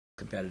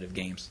competitive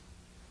games.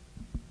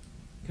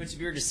 Coach, if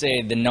you were to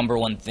say the number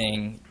one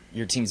thing,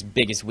 your team's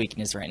biggest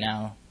weakness right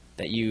now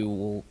that you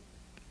will,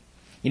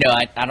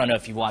 I don't know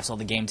if you watched all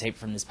the game tape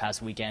from this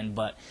past weekend,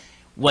 but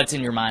what's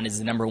in your mind is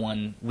the number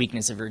one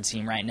weakness of your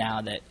team right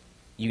now that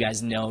you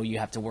guys know you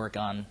have to work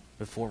on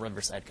before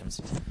Riverside comes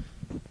to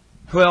you?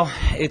 Well,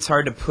 it's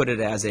hard to put it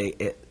as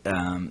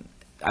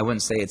I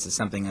wouldn't say it's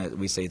something that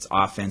we say it's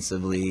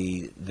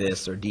offensively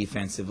this or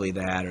defensively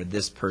that or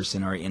this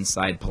person or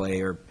inside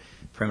play or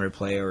perimeter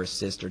play or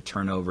assist or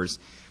turnovers.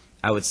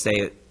 I would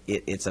say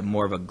it's a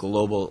more of a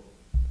global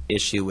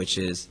issue, which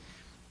is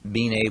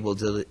being able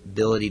to the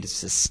ability to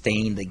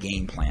sustain the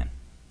game plan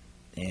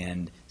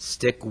and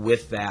stick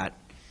with that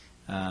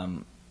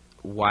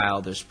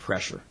while there's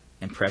pressure.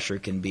 And pressure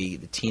can be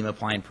the team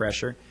applying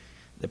pressure.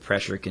 The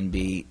pressure can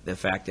be the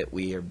fact that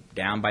we are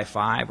down by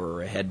 5 or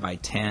we're ahead by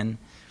 10.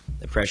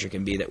 The pressure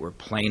can be that we're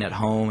playing at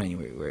home and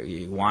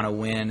you want to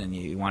win and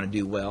you want to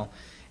do well.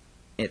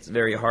 It's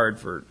very hard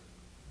for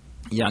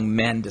young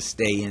men to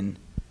stay in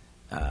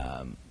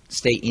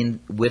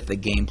with the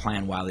game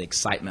plan while the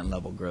excitement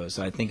level grows.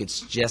 So I think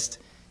it's just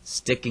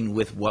sticking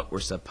with what we're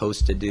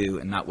supposed to do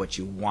and not what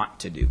you want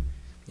to do.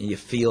 And you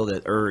feel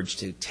the urge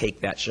to take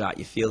that shot.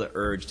 You feel the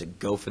urge to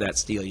go for that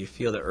steal. You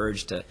feel the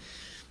urge to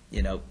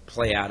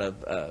play out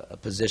of a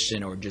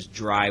position or just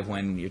drive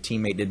when your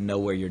teammate didn't know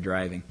where you're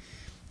driving.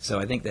 So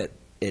I think that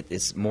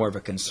it's more of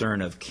a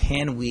concern of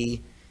can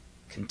we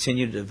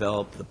continue to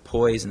develop the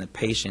poise and the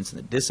patience and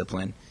the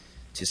discipline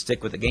to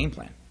stick with the game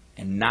plan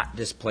and not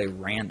just play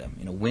random.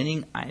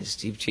 Winning, I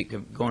just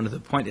keep going to the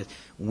point, is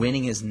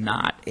winning is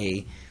not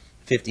a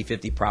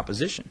 50-50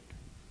 proposition.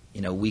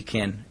 We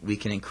can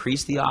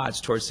increase the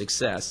odds towards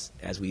success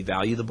as we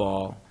value the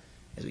ball,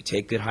 as we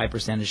take good high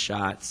percentage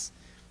shots,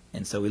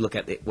 and so we look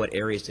at what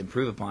areas to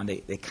improve upon.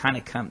 They kind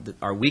of come.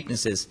 Our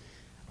weaknesses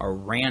are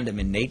random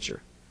in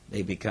nature.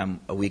 They become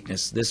a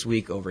weakness this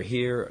week over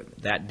here,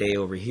 that day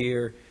over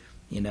here,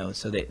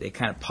 so they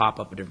kind of pop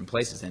up at different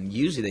places. And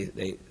usually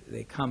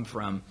they come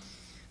from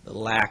the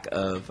lack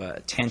of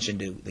attention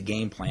to the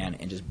game plan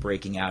and just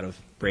breaking out of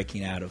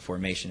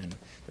formation. And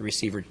the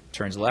receiver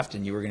turns left,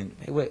 and you were going,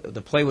 hey, wait,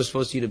 the play was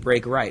supposed to you to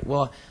break right.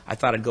 Well, I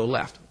thought I'd go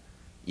left.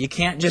 You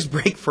can't just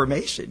break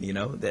formation.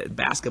 That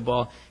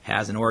basketball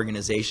has an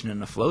organization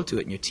and a flow to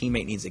it, and your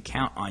teammate needs to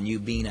count on you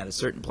being at a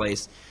certain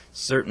place,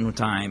 certain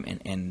time,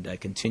 and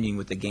continuing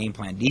with the game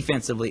plan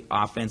defensively,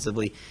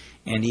 offensively,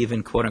 and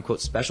even quote-unquote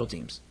special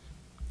teams.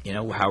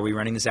 How are we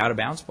running this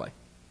out-of-bounds play?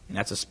 And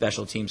that's a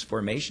special teams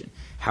formation.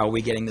 How are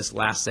we getting this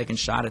last-second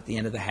shot at the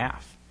end of the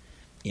half?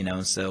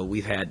 So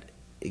we've had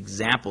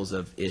examples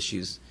of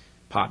issues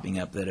popping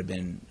up that have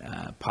been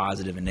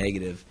positive and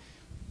negative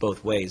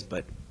both ways,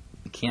 but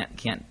you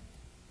can't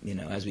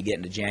as we get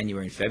into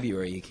January and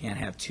February, you can't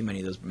have too many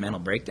of those mental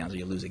breakdowns or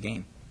you lose a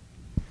game.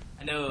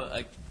 I know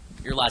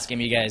your last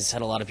game you guys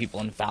had a lot of people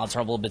in foul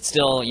trouble, but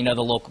still,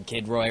 the local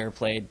kid, Royer,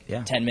 played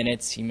 10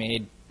 minutes. He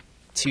made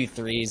 2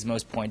 threes,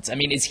 most points. I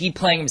mean, is he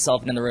playing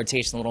himself into the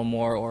rotation a little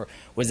more, or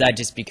was that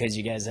just because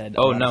you guys had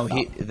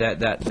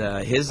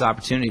his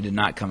opportunity did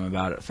not come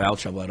about foul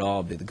trouble at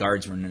all. The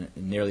guards were in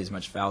nearly as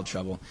much foul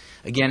trouble.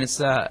 Again, it's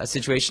a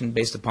situation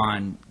based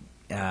upon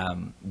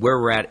where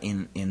we're at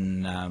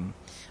in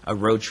a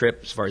road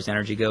trip as far as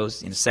energy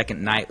goes. In the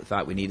second night, we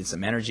thought we needed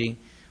some energy.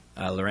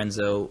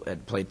 Lorenzo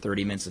had played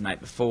 30 minutes the night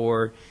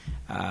before.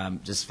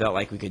 Just felt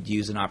like we could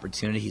use an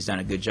opportunity. He's done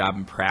a good job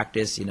in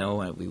practice. We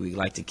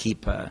like to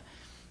keep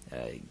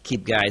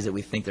guys that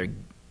we think they're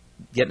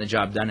getting the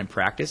job done in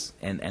practice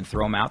and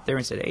throw them out there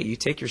and say, hey, you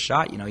take your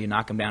shot. You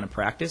knock them down in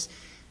practice.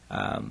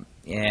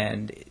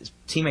 And his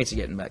teammates are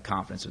getting that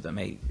confidence with him.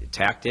 He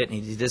attacked it, and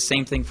he did the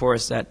same thing for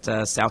us at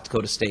South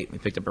Dakota State. We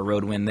picked up a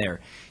road win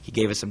there. He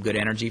gave us some good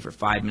energy for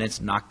 5 minutes,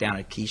 knocked down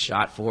a key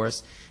shot for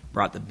us,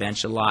 brought the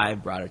bench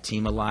alive, brought our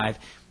team alive.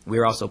 We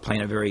were also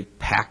playing a very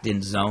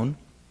packed-in zone,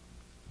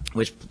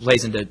 which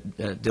plays into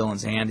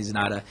Dylan's hand. He's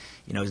not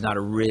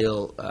a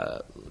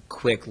real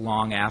quick,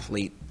 long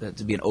athlete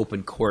to be an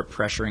open court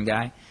pressuring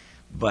guy.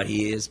 But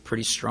he is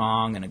pretty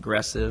strong and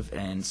aggressive,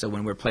 and so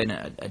when we're playing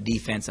a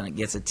defense and it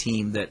gets a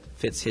team that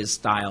fits his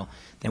style,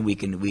 then we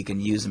can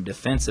use him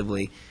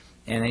defensively.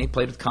 And then he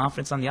played with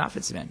confidence on the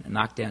offensive end and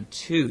knocked down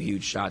 2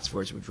 huge shots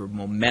for us, which were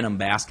momentum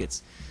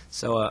baskets.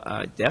 So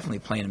definitely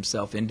playing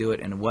himself into it,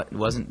 and what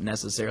wasn't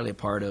necessarily a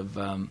part of,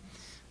 oh,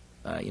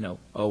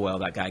 well,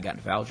 that guy got in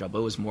foul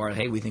trouble. It was more,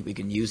 hey, we think we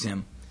can use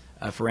him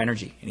for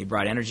energy. And he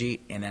brought energy,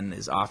 and then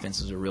his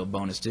offense was a real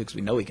bonus, too, because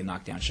we know he can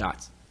knock down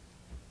shots.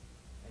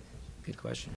 Good question.